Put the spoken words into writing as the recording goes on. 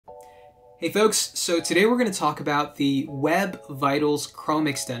Hey folks, so today we're going to talk about the Web Vitals Chrome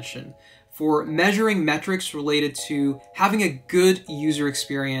extension for measuring metrics related to having a good user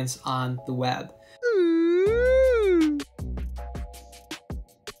experience on the web.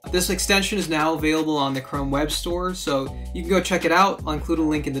 This extension is now available on the Chrome Web Store, so you can go check it out. I'll include a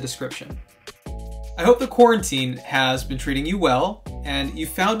link in the description. I hope the quarantine has been treating you well and you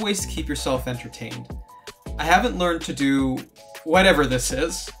found ways to keep yourself entertained. I haven't learned to do whatever this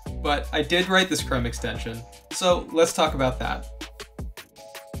is, but I did write this Chrome extension, so let's talk about that.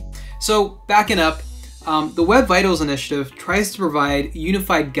 So backing up, the Web Vitals initiative tries to provide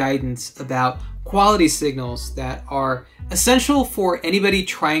unified guidance about quality signals that are essential for anybody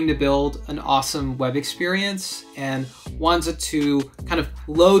trying to build an awesome web experience and wants it to kind of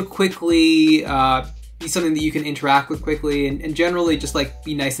load quickly, be something that you can interact with quickly, and generally just like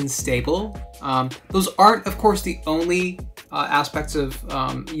be nice and stable. Those aren't, of course, the only aspects of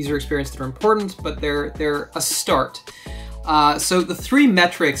user experience that are important, but they're a start. So the three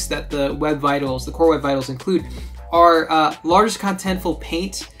metrics that the Web Vitals, the core Web Vitals include are largest contentful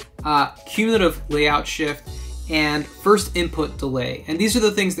paint, cumulative layout shift, and first input delay. And these are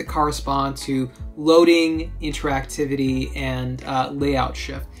the things that correspond to loading, interactivity, and layout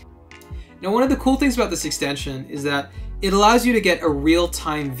shift. Now, one of the cool things about this extension is that it allows you to get a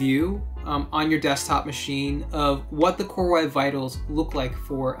real-time view on your desktop machine of what the core Web Vitals look like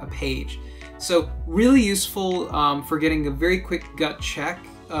for a page. So really useful for getting a very quick gut check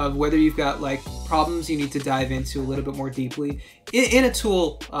of whether you've got like problems you need to dive into a little bit more deeply in a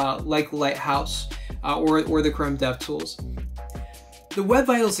tool like Lighthouse or the Chrome DevTools. The Web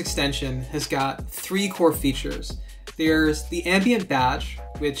Vitals extension has got three core features. There's the ambient badge,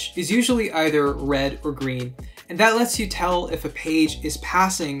 which is usually either red or green, and that lets you tell if a page is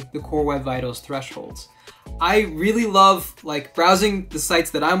passing the core Web Vitals thresholds. I really love like browsing the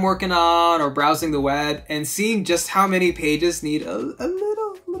sites that I'm working on or browsing the web and seeing just how many pages need a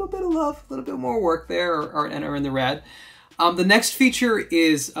little bit of love, a little bit more work there and are in the red. The next feature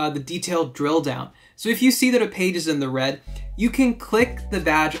is the detailed drill down. So if you see that a page is in the red, you can click the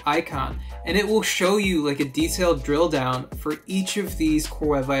badge icon and it will show you like a detailed drill down for each of these core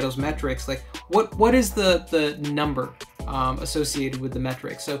Web Vitals metrics. Like what is the number associated with the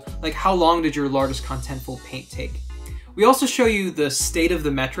metric? So like how long did your largest contentful paint take? We also show you the state of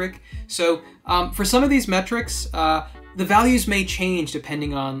the metric. So for some of these metrics, the values may change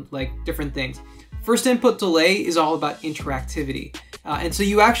depending on like different things. First input delay is all about interactivity. And so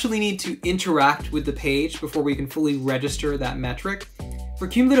you actually need to interact with the page before we can fully register that metric. For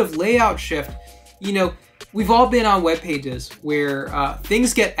cumulative layout shift, you know, we've all been on web pages where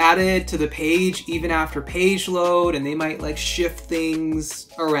things get added to the page even after page load, and they might like shift things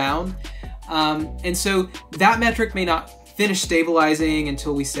around. And so that metric may not finish stabilizing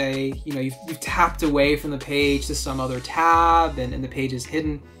until we say, you know, you've tapped away from the page to some other tab and the page is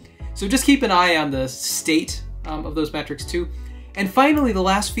hidden. So just keep an eye on the state of those metrics too. And finally, the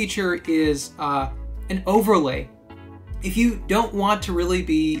last feature is an overlay. If you don't want to really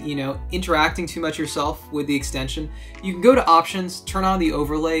be, you know, interacting too much yourself with the extension, you can go to options, turn on the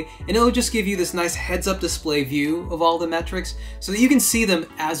overlay, and it'll just give you this nice heads-up display view of all the metrics so that you can see them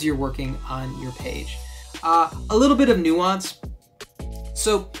as you're working on your page. A little bit of nuance.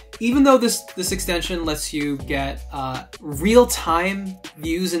 So even though this extension lets you get real-time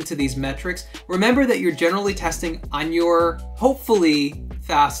views into these metrics, remember that you're generally testing on your hopefully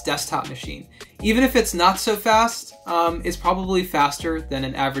fast desktop machine. Even if it's not so fast, it's probably faster than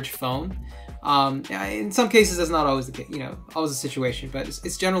an average phone. In some cases, that's not always the case, you know, always the situation, but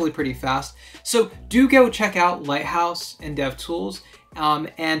it's generally pretty fast. So do go check out Lighthouse and DevTools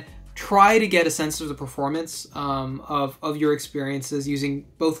and try to get a sense of the performance of your experiences using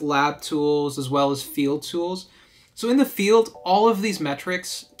both lab tools as well as field tools. So in the field, all of these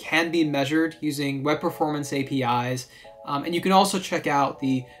metrics can be measured using web performance APIs, and you can also check out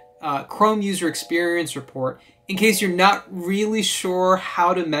the Chrome User Experience Report in case you're not really sure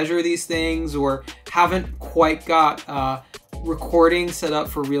how to measure these things or haven't quite got recording set up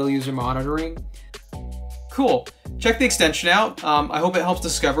for real user monitoring. Cool. Check the extension out. I hope it helps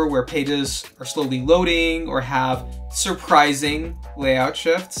discover where pages are slowly loading or have surprising layout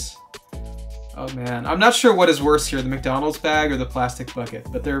shifts. Oh man, I'm not sure what is worse here, the McDonald's bag or the plastic bucket,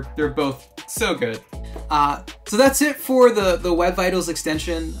 but they're both so good. So that's it for the Web Vitals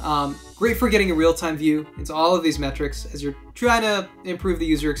extension. Great for getting a real-time view into all of these metrics as you're trying to improve the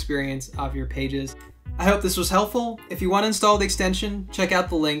user experience of your pages. I hope this was helpful. If you want to install the extension, check out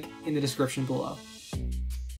the link in the description below.